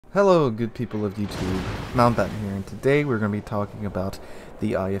Hello, good people of YouTube. Mountbatten here, and today we're going to be talking about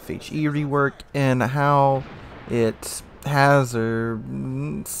the IFHE rework and how it has, or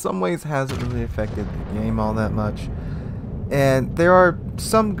in some ways hasn't really affected the game all that much. And there are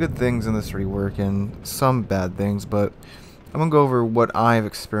some good things in this rework and some bad things, but I'm going to go over what I've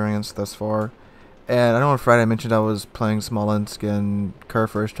experienced thus far. And I know on Friday I mentioned I was playing Smolensk and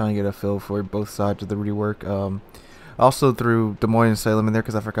Kurfürst, trying to get a feel for both sides of the rework. Also threw Des Moines and Salem in there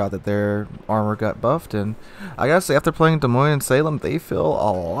because I forgot that their armor got buffed, and I gotta say, after playing Des Moines and Salem, they feel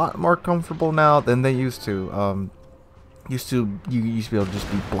a lot more comfortable now than they used to. You used to be able to just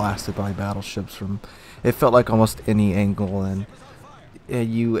be blasted by battleships from, it felt like almost any angle, and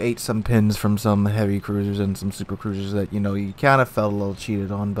you ate some pins from some heavy cruisers and some super cruisers that, you kind of felt a little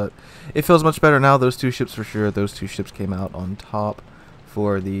cheated on, but it feels much better now. Those two ships for sure, those two ships came out on top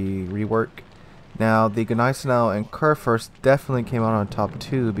for the rework. Now, the Gneisenau and Kurfürst definitely came out on top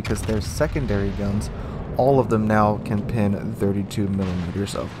too because their secondary guns, all of them now can pin 32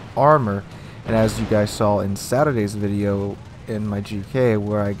 millimeters of armor. And as you guys saw in Saturday's video in my GK,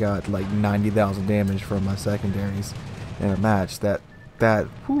 where I got like 90,000 damage from my secondaries in a match, that's a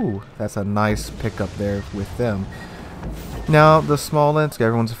nice pickup there with them. Now, the Smolensk,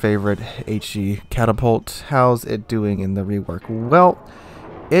 everyone's favorite HE catapult, how's it doing in the rework? Well,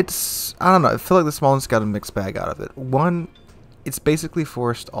 I don't know, I feel like the Smolensk got a mixed bag out of it. One, it's basically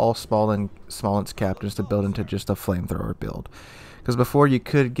forced all Smolensk captains to build into just a flamethrower build. Because before you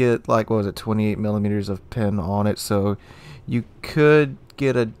could get, like, what was it, 28 millimeters of pin on it, so you could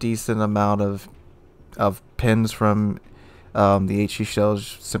get a decent amount of pins from the HE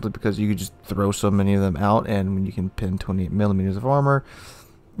shells simply because you could just throw so many of them out, and when you can pin 28 millimeters of armor,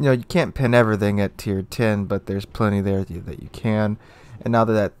 you can't pin everything at tier 10, but there's plenty there that you can. And now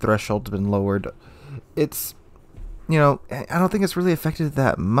that that threshold's been lowered, it's, I don't think it's really affected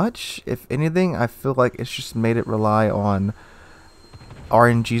that much. If anything, I feel like it's just made it rely on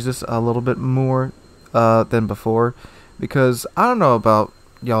RNGesus a little bit more than before. Because I don't know about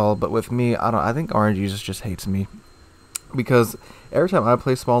y'all, but with me, I think RNGesus just hates me. Because every time I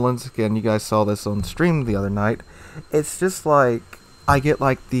play Smolensk, and you guys saw this on stream the other night, it's just like I get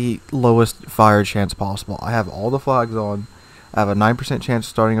like the lowest fire chance possible. I have all the flags on. I have a 9% chance of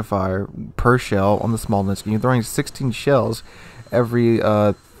starting a fire per shell on the Smolensk. You're throwing 16 shells every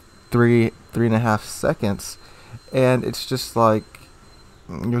 3.5 seconds, and it's just like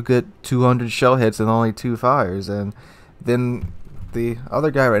you'll get 200 shell hits and only 2 fires, and then the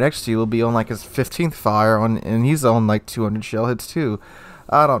other guy right next to you will be on like his 15th fire and he's on like 200 shell hits too.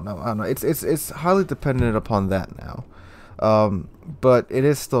 I don't know. It's highly dependent upon that now, but it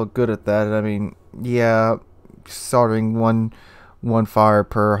is still good at that. And I mean, yeah. Starting one fire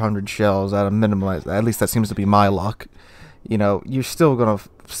per 100 shells at a minimum, at least that seems to be my luck. You're still gonna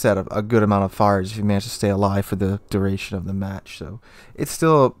set a good amount of fires if you manage to stay alive for the duration of the match. So it's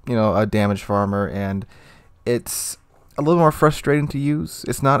still a damage farmer, and it's a little more frustrating to use.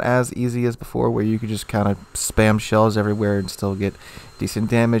 It's not as easy as before, where you could just kind of spam shells everywhere and still get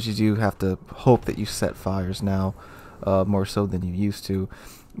decent damage. You do have to hope that you set fires now, more so than you used to.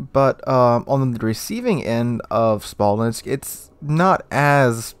 But on the receiving end of Smolensk, it's not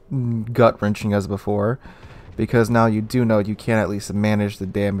as gut-wrenching as before, because now you do know you can at least manage the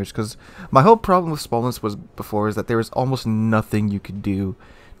damage. Because my whole problem with Smolensk is that there was almost nothing you could do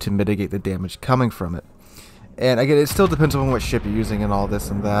to mitigate the damage coming from it. And again, it still depends on what ship you're using and all this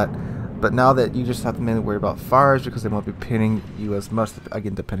and that. But now that you just have to mainly worry about fires because they won't be pinning you as much,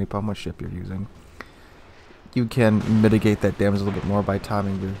 again, depending upon what ship you're using, you can mitigate that damage a little bit more by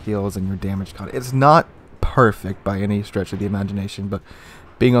timing your heals and your damage count. It's not perfect by any stretch of the imagination, but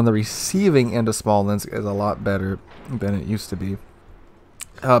being on the receiving end of Smolensk is a lot better than it used to be.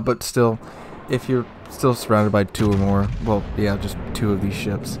 But still, if you're still surrounded by 2 or more, well, yeah, just 2 of these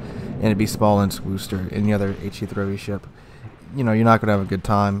ships, and it'd be Smolensk, Worcester, any other HE Throwey ship, you're not going to have a good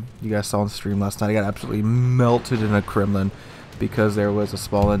time. You guys saw on stream last night, I got absolutely melted in a Kremlin because there was a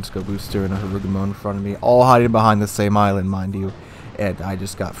Smolensk, a Worcester, and a Harugumo in front of me, all hiding behind the same island, mind you, and I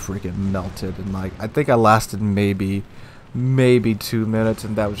just got freaking melted. And like, I think I lasted maybe 2 minutes,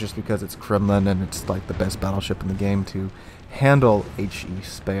 and that was just because it's Kremlin and it's like the best battleship in the game to handle HE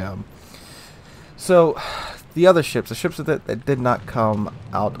spam. So the other ships, the ships that did not come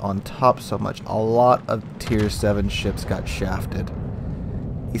out on top so much, a lot of tier 7 ships got shafted,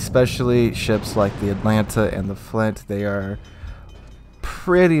 especially ships like the Atlanta and the Flint. They are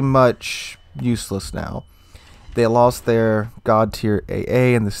pretty much useless now. They lost their god tier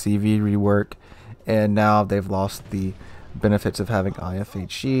AA in the CV rework, and now they've lost the benefits of having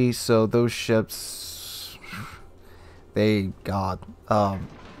IFHE. So those ships, they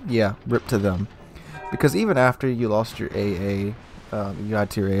yeah, rip to them. Because even after you lost your AA, you got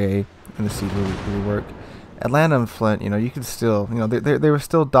to your AA in the Sealord rework, Atlanta and Flint, you could still, they were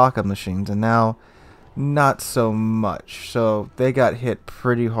still DACA machines, and now not so much. So they got hit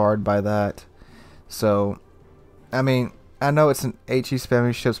pretty hard by that. So, I mean, I know it's an HE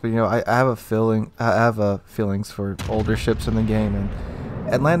spamming ships, but I have a feelings for older ships in the game, and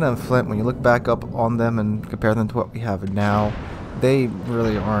Atlanta and Flint, when you look back up on them and compare them to what we have now, they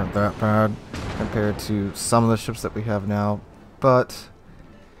really aren't that bad compared to some of the ships that we have now. But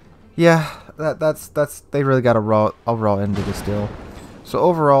yeah, that's they really got a raw end to this deal. So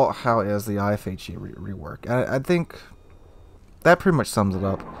overall, how is the IFHE rework? I think that pretty much sums it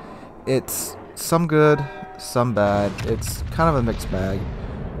up. It's some good, some bad. It's kind of a mixed bag.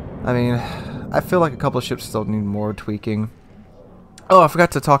 I mean, I feel like a couple of ships still need more tweaking. Oh, I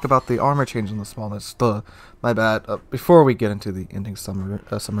forgot to talk about the armor change on the smallness. My bad. Before we get into the ending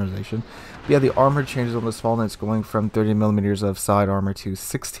summarization, yeah, the armor changes on the smallness going from 30mm of side armor to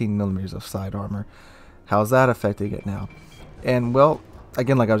 16mm of side armor. How's that affecting it now? And well,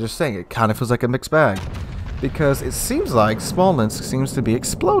 again, like I was just saying, it kind of feels like a mixed bag, because it seems like Smolensk seems to be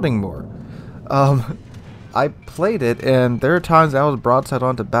exploding more. I played it, and there are times I was broadside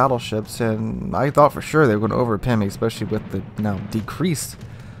onto battleships, and I thought for sure they were going to overpin me, especially with the now decreased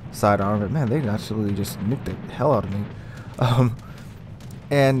side armor. Man, they actually just nuked the hell out of me.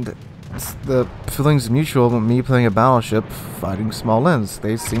 And the feelings mutual with me playing a battleship fighting Smolensk.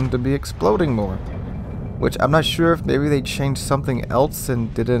 They seem to be exploding more. Which I'm not sure if maybe they changed something else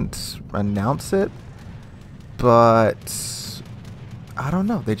and didn't announce it, but I don't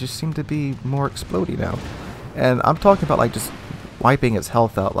know. They just seem to be more explodey now. And I'm talking about like just wiping its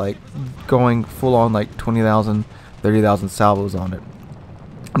health out, like going full on like 20,000, 30,000 salvos on it.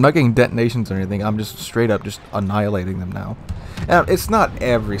 I'm not getting detonations or anything. I'm just straight up just annihilating them now. And it's not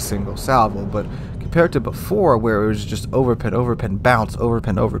every single salvo, but compared to before where it was just overpin, bounce,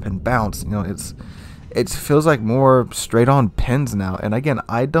 overpin, bounce, it feels like more straight on pins now. And again,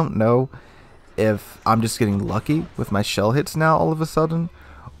 I don't know if I'm just getting lucky with my shell hits now all of a sudden,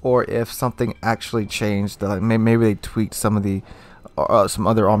 or if something actually changed. That like maybe they tweaked some of the some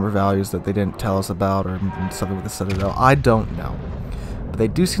other armor values that they didn't tell us about, or something with the Citadel. I don't know. But they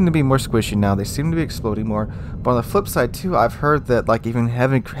do seem to be more squishy now. They seem to be exploding more. But on the flip side too, I've heard that like even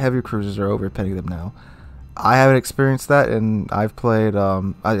heavy cruisers are overpinning them now. I haven't experienced that, and I've played,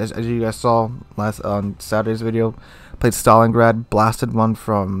 as you guys saw last on Saturday's video, played Stalingrad, blasted one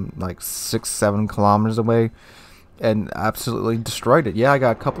from like 6-7 kilometers away, and absolutely destroyed it. Yeah, I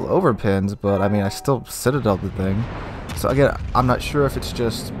got a couple of overpins, but I mean, I still Citadel'd the thing. So again, I'm not sure if it's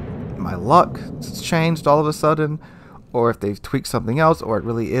just my luck it's changed all of a sudden, or if they've tweaked something else, or it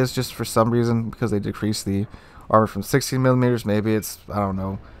really is just for some reason because they decreased the armor from 16mm. Maybe it's, I don't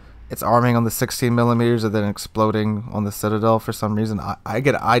know, it's arming on the 16mm and then exploding on the Citadel for some reason.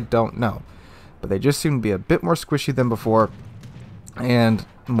 I don't know. But they just seem to be a bit more squishy than before and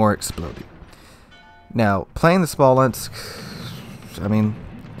more explodey. Now, playing the Smolensk, I mean,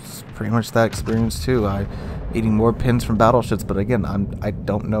 it's pretty much that experience too. Eating more pins from battleships, but again, I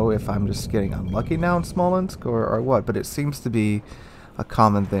don't know if I'm just getting unlucky now in Smolensk or what, but it seems to be a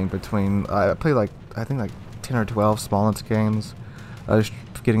common thing between, I play like, I think like 10 or 12 Smolensk games. Just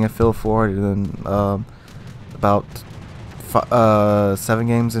getting a feel for it, and then about 7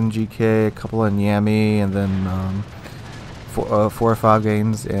 games in GK, a couple in Yami, and then 4 or 5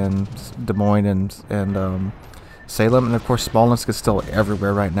 games in Des Moines and Salem, and of course Smolensk is still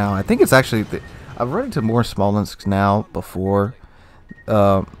everywhere right now. I think it's actually I've run into more Smolensk now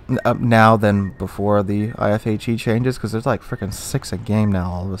now than before the IFHE changes, because there's like freaking 6 a game now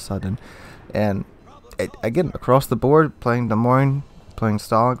all of a sudden, and again across the board, playing Des Moines, playing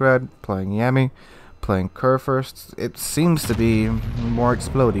Stalingrad, playing Yami, playing Kurfürst, it seems to be more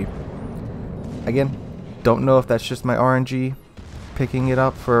explodey. Again, don't know if that's just my RNG picking it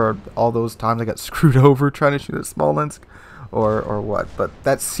up for all those times I got screwed over trying to shoot at Smolensk, or what, but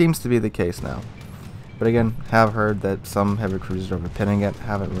that seems to be the case now. But again, have heard that some heavy cruisers are overpinning it.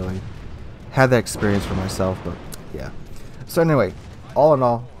 Haven't really had that experience for myself, but yeah. So anyway, all in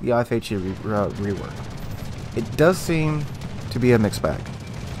all, the IFHE rework. It does seem to be a mixed bag,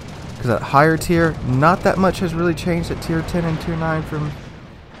 because at higher tier, not that much has really changed at tier 10 and tier 9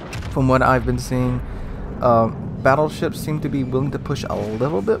 from what I've been seeing. Battleships seem to be willing to push a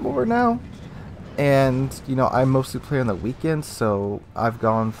little bit more now, and I mostly play on the weekends, so I've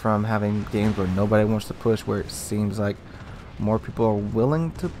gone from having games where nobody wants to push, where it seems like more people are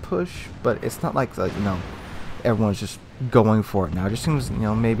willing to push, but it's not like everyone's just going for it now. It just seems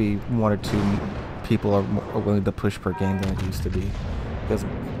maybe 1 or 2 people are willing to push per game than it used to be, because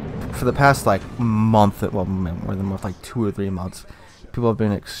for the past like month, well, more than a month, like 2 or 3 months, people have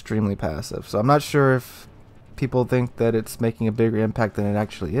been extremely passive. So I'm not sure if people think that it's making a bigger impact than it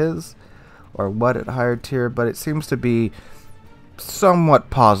actually is, or what at higher tier, but it seems to be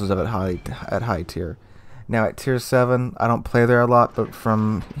somewhat positive at high tier. Now at tier 7, I don't play there a lot, but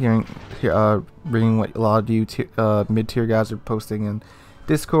from reading what a lot of you mid-tier guys are posting in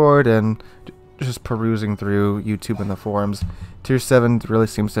Discord and just perusing through YouTube and the forums, tier 7 really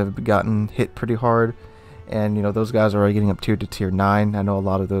seems to have gotten hit pretty hard, and you know, those guys are already getting up to tier 9. I know a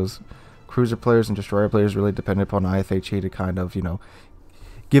lot of those cruiser players and destroyer players really depend upon IFHE to kind of, you know,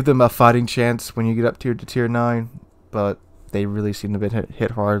 give them a fighting chance when you get up to tier 9, but they really seem to be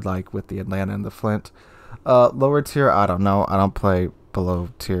hit hard, like with the Atlanta and the Flint. Lower tier, I don't know. I don't play below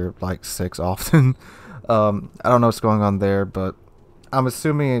tier like 6 often. I don't know what's going on there, but I'm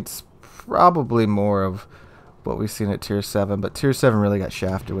assuming it's probably more of what we've seen at tier 7. But tier 7 really got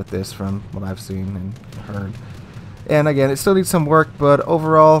shafted with this from what I've seen and heard. And again, it still needs some work, but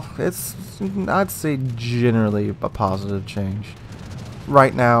overall, it's, I'd say, generally a positive change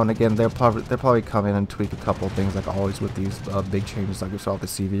right now. And again, they'll probably come in and tweak a couple of things, like always with these big changes, like we saw with the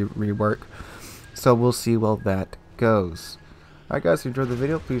CV rework. So we'll see where that goes. Alright guys, if you enjoyed the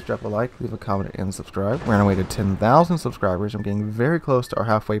video, please drop a like, leave a comment, and subscribe. We're on our way to 10,000 subscribers. I'm getting very close to our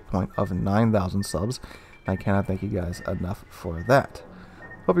halfway point of 9,000 subs. I cannot thank you guys enough for that.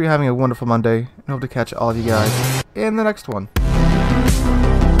 Hope you're having a wonderful Monday, and hope to catch all of you guys in the next one.